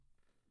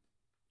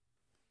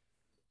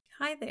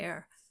Hi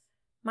there.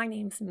 My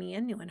name's Mia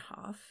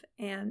Neuenhoff,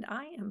 and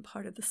I am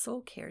part of the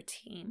Soul Care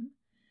team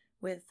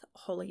with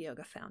Holy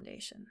Yoga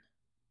Foundation.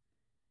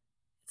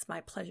 It's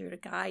my pleasure to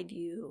guide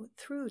you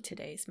through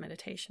today's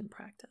meditation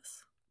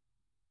practice.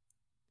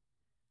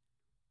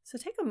 So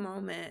take a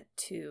moment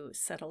to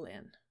settle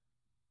in.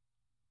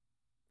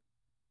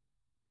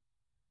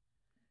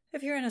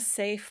 If you're in a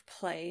safe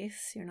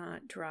place, you're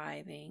not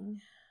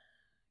driving,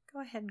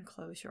 go ahead and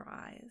close your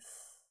eyes.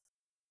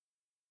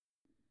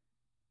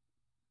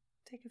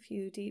 Take a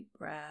few deep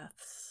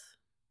breaths.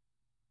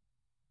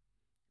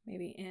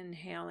 Maybe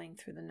inhaling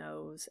through the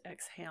nose,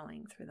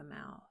 exhaling through the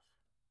mouth.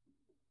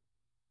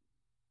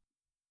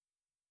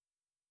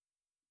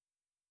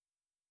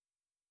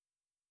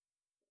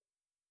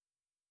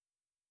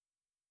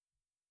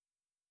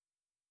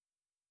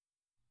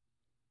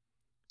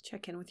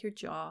 Check in with your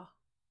jaw.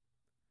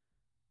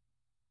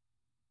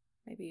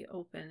 Maybe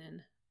open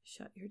and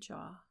shut your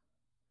jaw.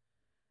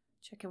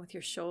 Check in with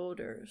your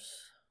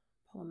shoulders.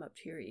 Pull them up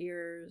to your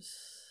ears.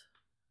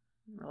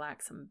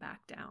 Relax them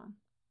back down.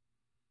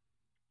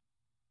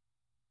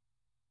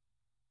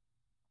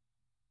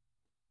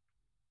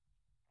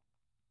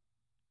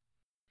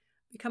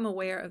 Become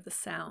aware of the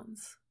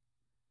sounds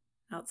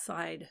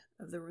outside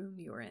of the room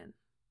you're in.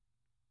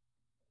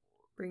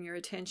 Bring your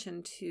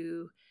attention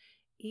to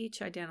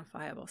each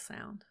identifiable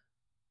sound,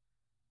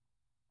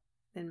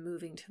 then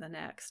moving to the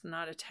next,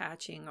 not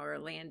attaching or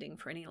landing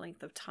for any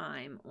length of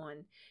time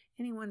on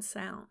any one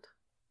sound.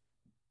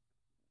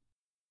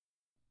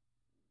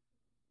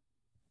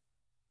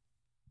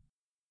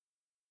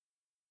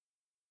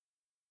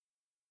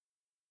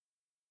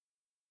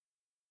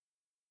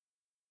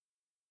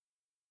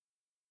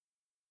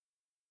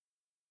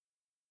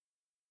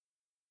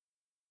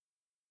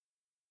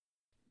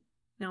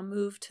 Now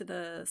move to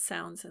the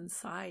sounds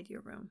inside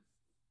your room.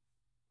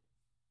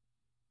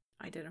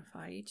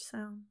 Identify each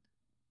sound,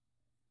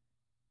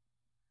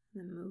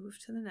 then move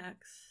to the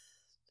next.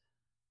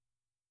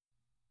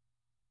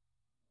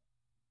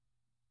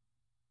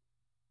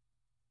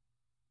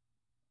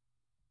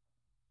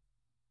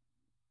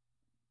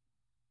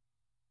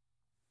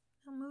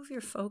 Now move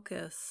your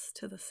focus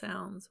to the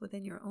sounds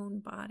within your own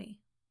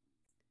body.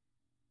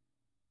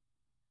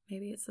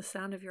 Maybe it's the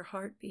sound of your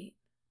heartbeat.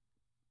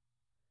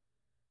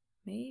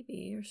 Maybe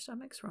your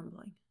stomach's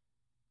rumbling.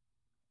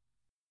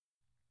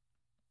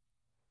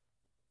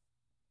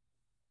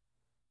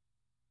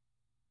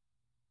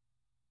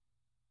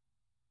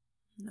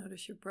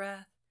 Notice your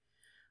breath,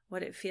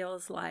 what it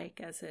feels like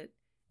as it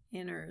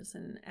enters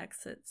and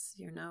exits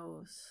your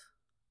nose.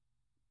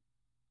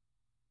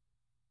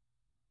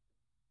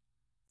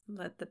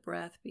 Let the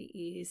breath be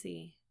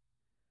easy,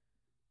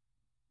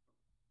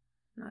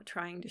 not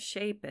trying to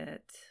shape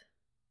it,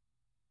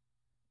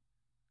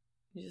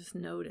 just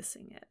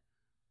noticing it.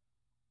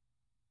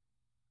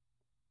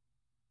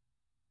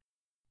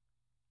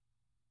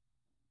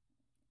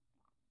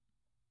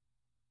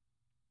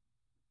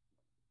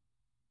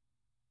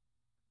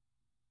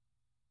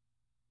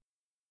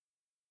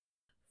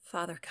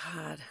 Father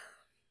God,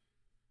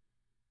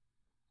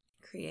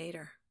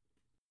 Creator,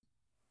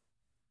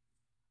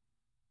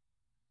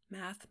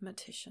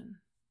 Mathematician,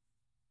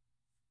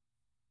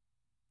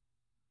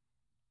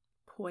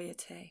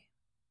 Poiete,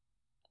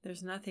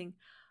 there's nothing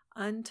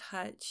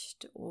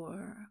untouched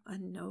or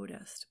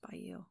unnoticed by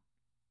you.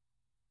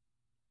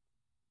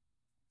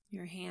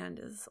 Your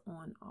hand is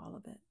on all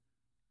of it.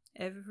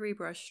 Every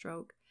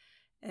brushstroke,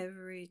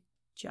 every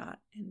jot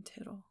and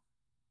tittle.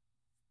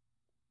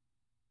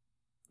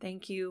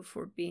 Thank you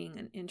for being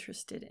an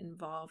interested,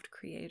 involved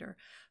creator,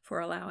 for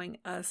allowing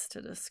us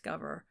to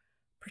discover,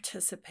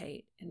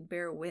 participate, and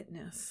bear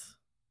witness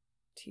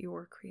to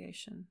your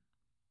creation.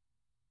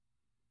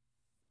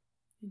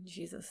 In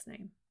Jesus'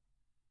 name,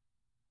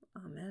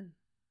 amen.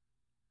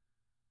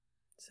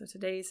 So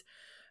today's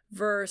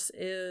verse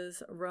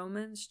is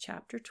Romans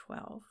chapter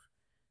 12,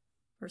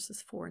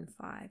 verses 4 and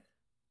 5.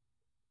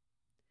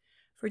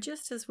 For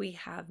just as we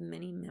have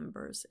many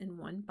members in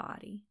one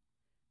body,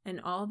 and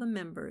all the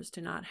members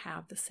do not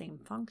have the same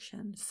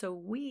function, so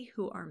we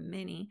who are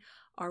many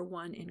are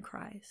one in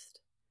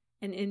Christ,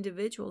 and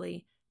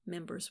individually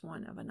members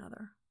one of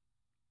another.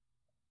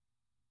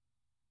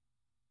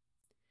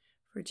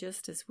 For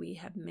just as we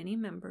have many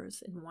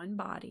members in one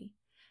body,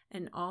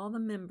 and all the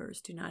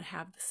members do not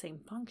have the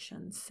same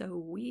function, so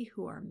we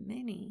who are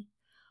many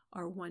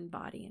are one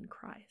body in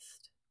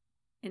Christ,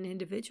 and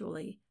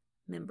individually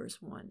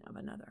members one of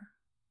another.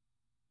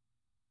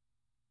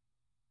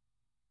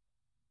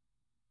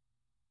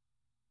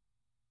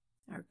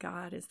 Our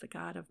God is the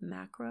God of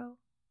macro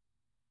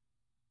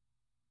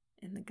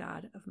and the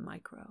God of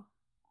micro.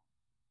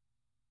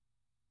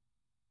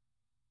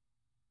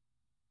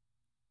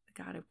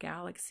 The God of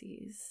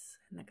galaxies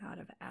and the God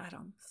of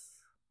atoms.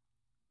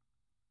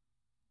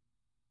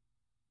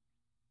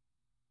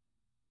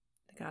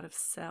 The God of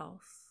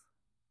cells.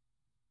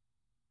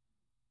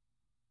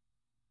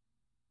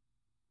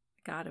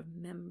 The God of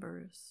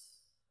members.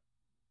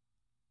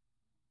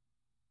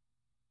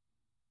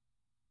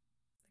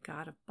 The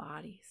God of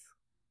bodies.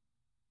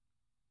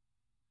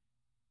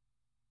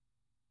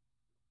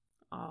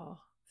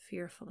 all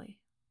fearfully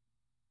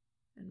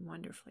and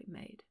wonderfully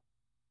made.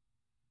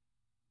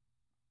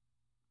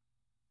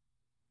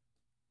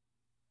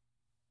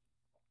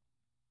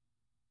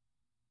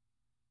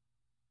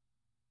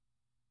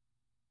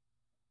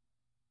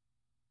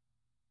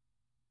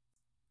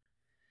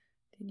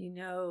 Did you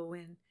know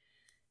when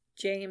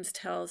James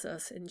tells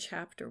us in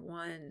chapter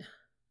 1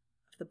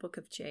 of the book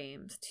of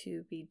James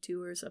to be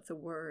doers of the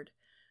word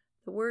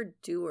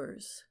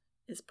doers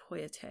is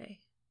poiete.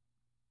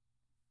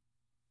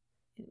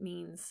 It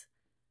means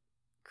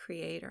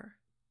creator,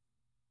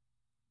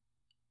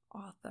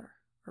 author,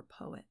 or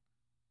poet.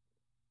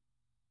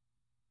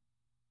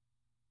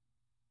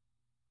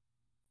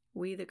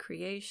 We, the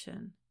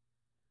creation,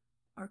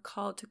 are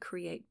called to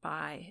create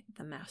by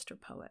the master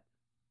poet.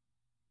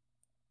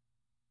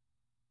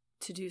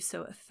 To do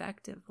so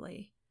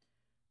effectively,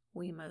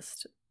 we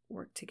must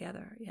work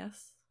together,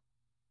 yes?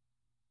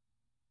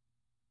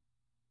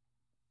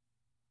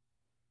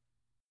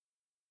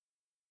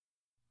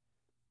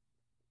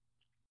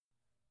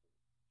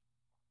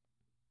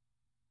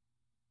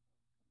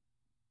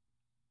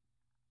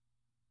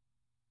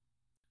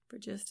 For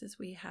just as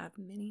we have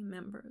many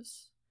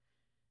members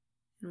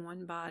in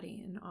one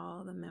body and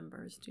all the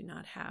members do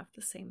not have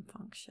the same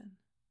function,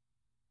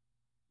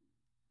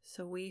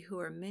 so we who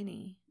are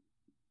many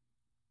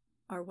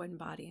are one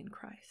body in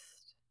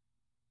Christ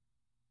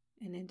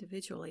and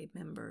individually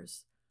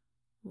members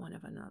one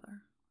of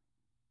another.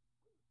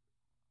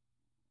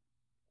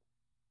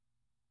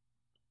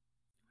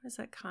 What does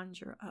that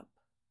conjure up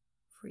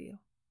for you?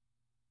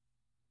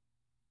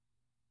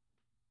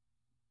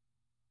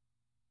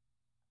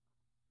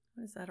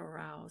 What does that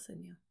arouse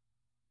in you?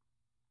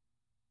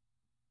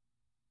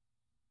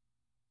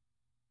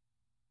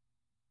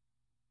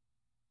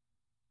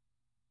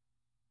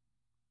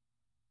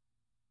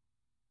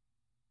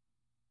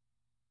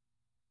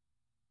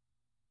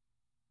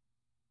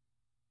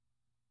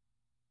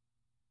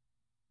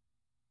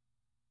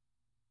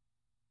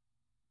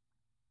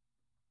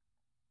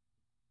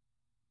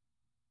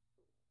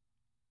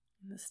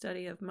 In the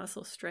study of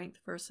muscle strength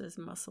versus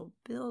muscle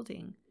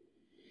building,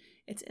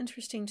 it's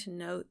interesting to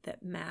note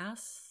that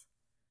mass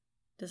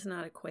does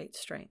not equate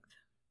strength.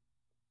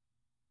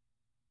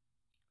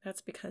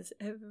 That's because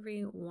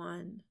every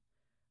one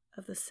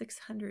of the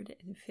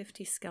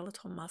 650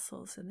 skeletal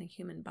muscles in the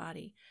human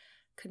body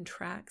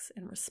contracts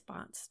in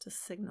response to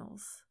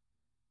signals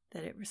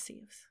that it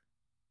receives.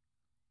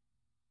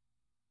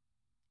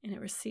 And it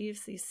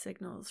receives these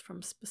signals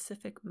from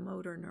specific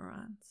motor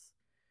neurons.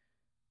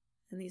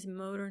 And these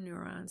motor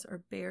neurons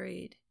are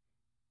buried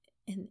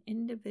in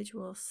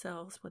individual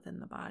cells within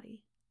the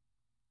body.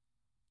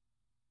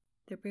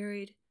 They're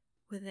buried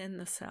within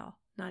the cell,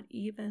 not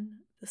even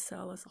the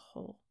cell as a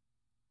whole.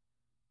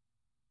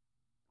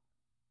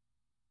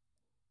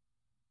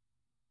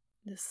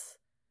 This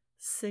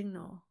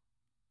signal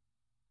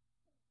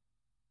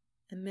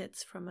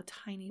emits from a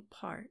tiny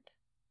part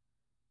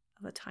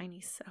of a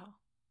tiny cell.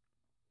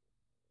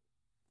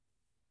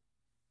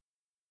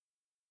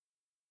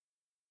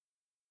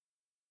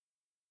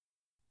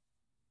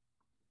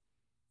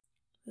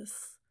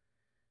 This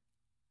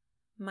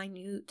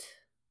minute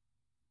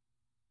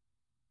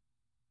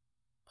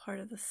part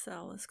of the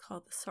cell is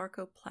called the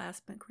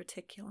sarcoplasmic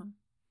reticulum.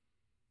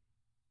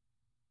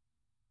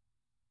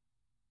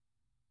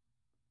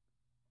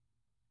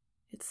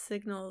 It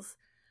signals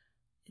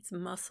its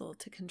muscle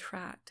to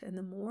contract, and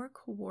the more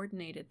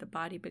coordinated the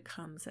body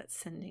becomes at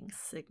sending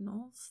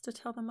signals to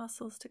tell the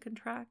muscles to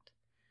contract,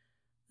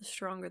 the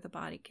stronger the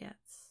body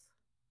gets.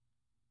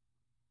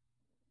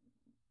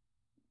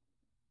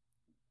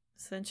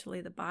 Essentially,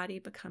 the body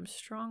becomes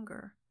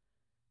stronger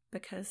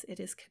because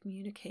it is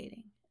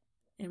communicating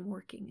and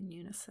working in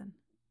unison.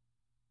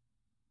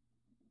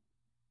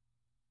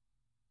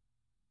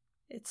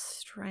 Its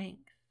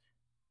strength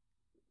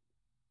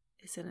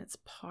is in its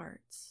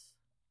parts.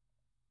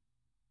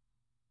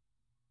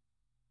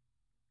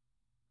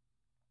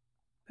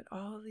 But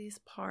all of these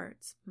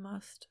parts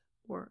must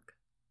work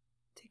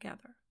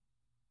together.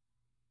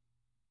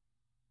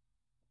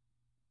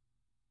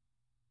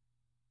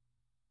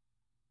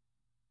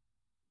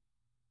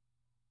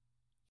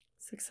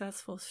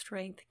 Successful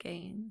strength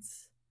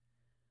gains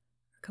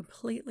are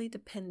completely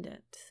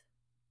dependent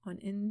on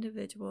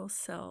individual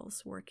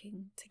cells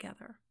working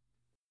together.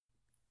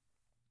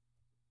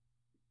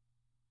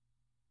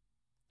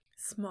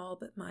 Small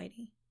but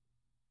mighty.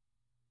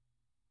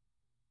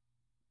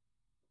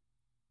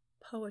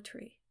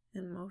 Poetry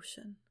in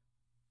motion.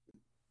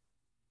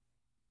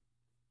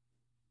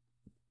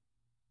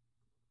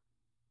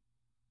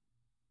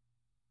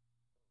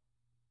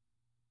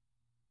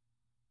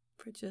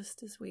 For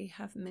just as we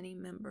have many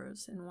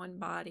members in one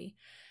body,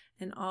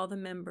 and all the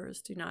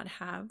members do not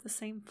have the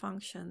same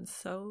function,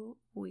 so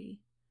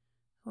we,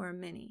 who are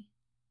many,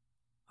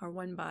 are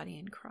one body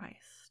in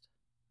Christ,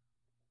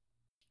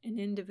 and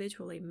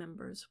individually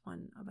members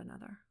one of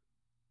another.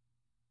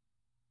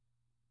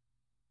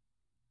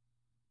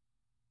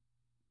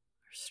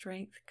 Our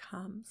strength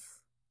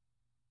comes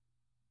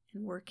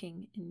in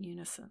working in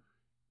unison.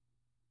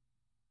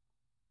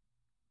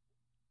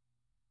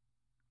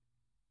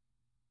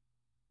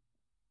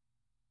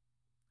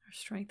 Our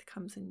strength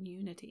comes in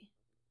unity.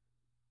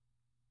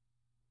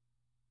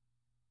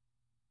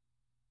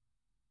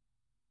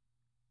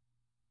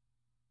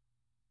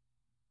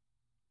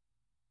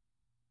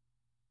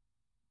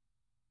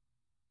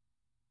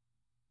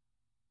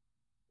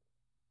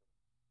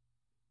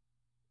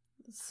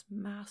 This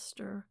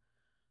master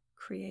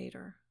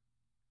creator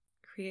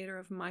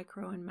of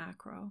micro and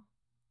macro,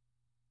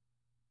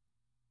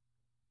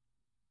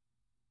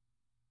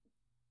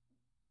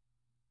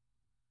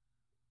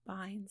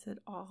 binds it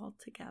all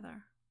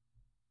together.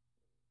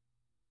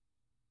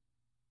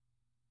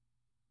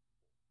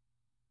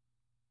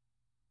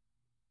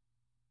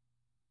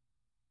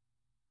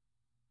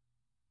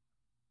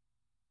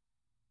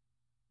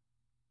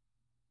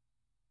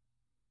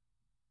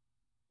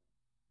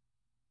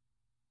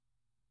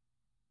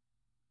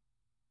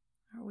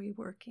 Are we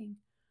working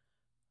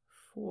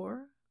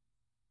for,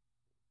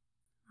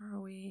 or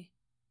are we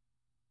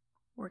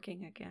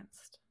working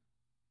against?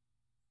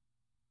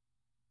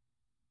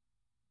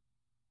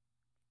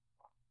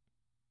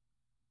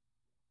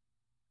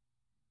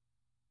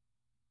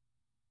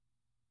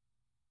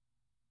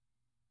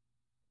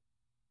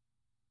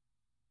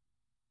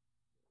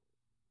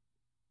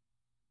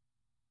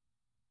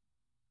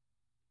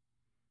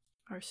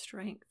 Our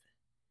strength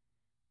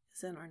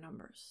is in our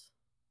numbers.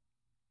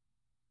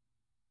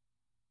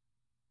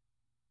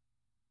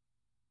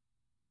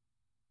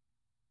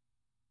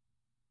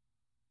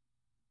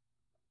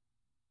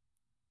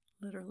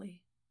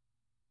 Literally,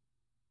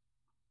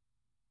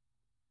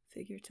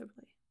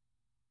 figuratively.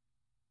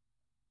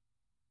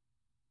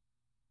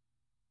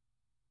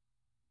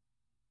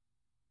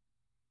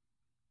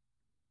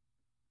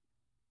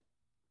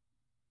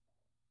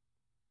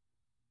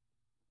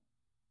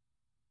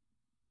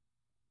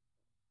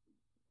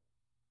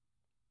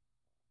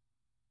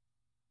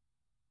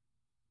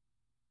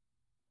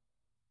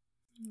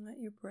 And let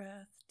your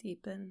breath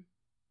deepen.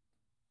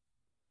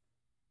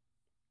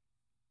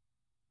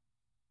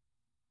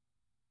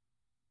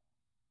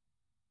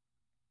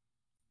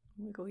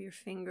 Wiggle your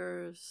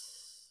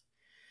fingers,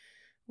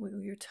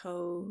 wiggle your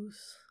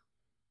toes.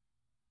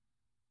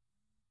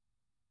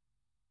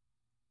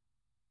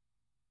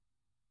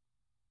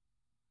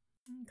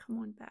 And come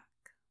on back.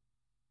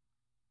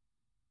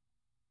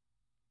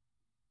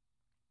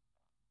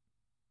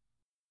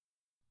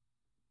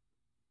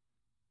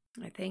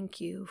 I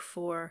thank you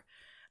for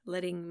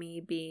letting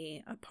me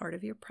be a part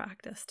of your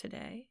practice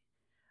today.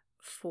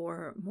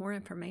 For more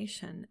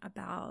information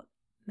about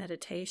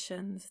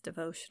meditations,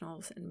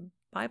 devotionals, and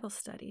Bible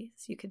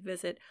studies, you could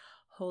visit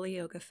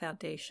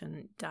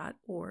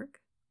holyyogafoundation.org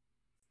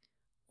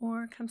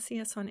or come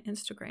see us on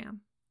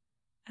Instagram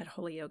at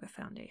Holy Yoga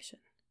Foundation.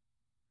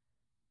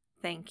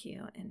 Thank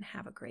you and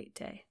have a great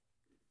day.